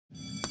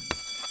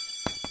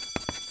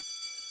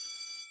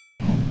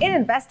In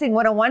Investing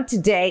 101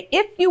 today,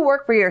 if you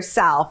work for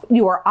yourself,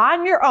 you are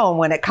on your own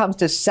when it comes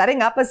to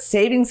setting up a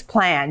savings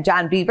plan.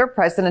 John Bever,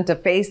 president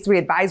of Phase 3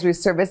 Advisory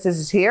Services,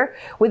 is here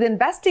with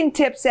investing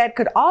tips that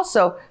could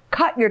also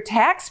cut your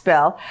tax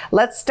bill.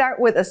 Let's start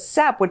with a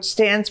SEP, which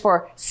stands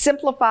for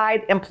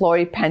Simplified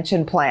Employee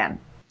Pension Plan.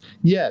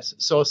 Yes,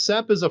 so a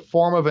SEP is a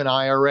form of an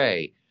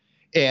IRA,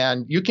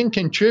 and you can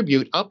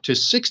contribute up to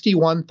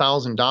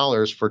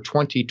 $61,000 for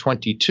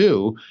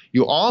 2022.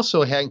 You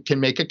also can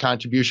make a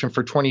contribution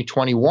for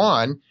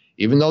 2021,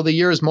 even though the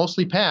year is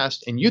mostly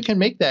past, and you can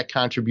make that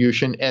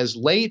contribution as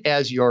late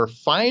as your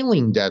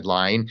filing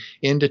deadline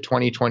into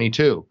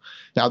 2022.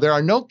 Now, there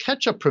are no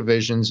catch-up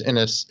provisions in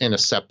a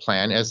SEP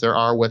plan as there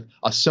are with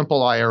a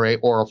simple IRA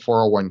or a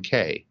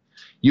 401k.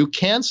 You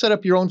can set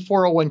up your own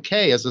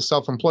 401k as a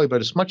self-employed,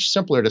 but it's much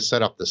simpler to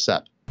set up the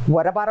SEP.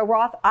 What about a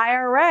Roth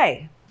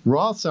IRA?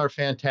 Roths are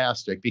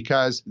fantastic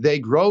because they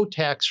grow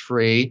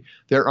tax-free,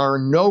 there are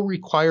no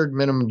required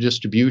minimum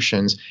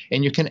distributions,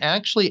 and you can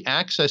actually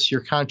access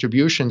your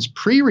contributions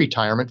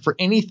pre-retirement for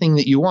anything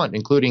that you want,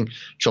 including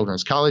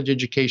children's college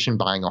education,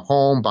 buying a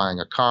home, buying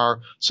a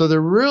car. So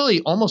they're really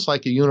almost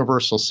like a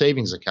universal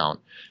savings account.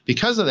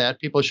 Because of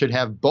that, people should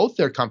have both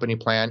their company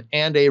plan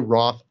and a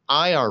Roth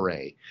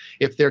IRA.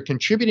 If they're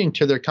contributing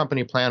to their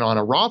company plan on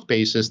a Roth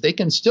basis, they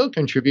can still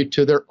contribute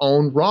to their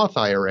own Roth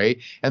IRA,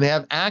 and they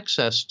have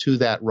access to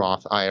that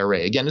Roth IRA.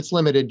 Again, it's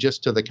limited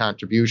just to the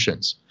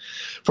contributions.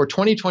 For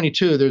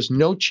 2022, there's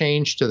no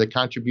change to the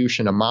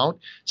contribution amount,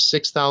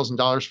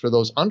 $6,000 for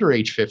those under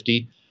age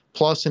 50,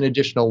 plus an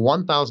additional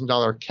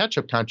 $1,000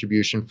 catch-up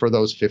contribution for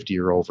those 50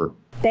 or over.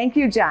 Thank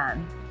you,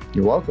 John.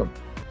 You're welcome.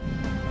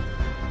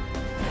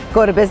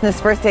 Go to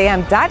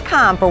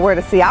businessfirstam.com for where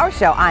to see our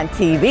show on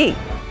TV.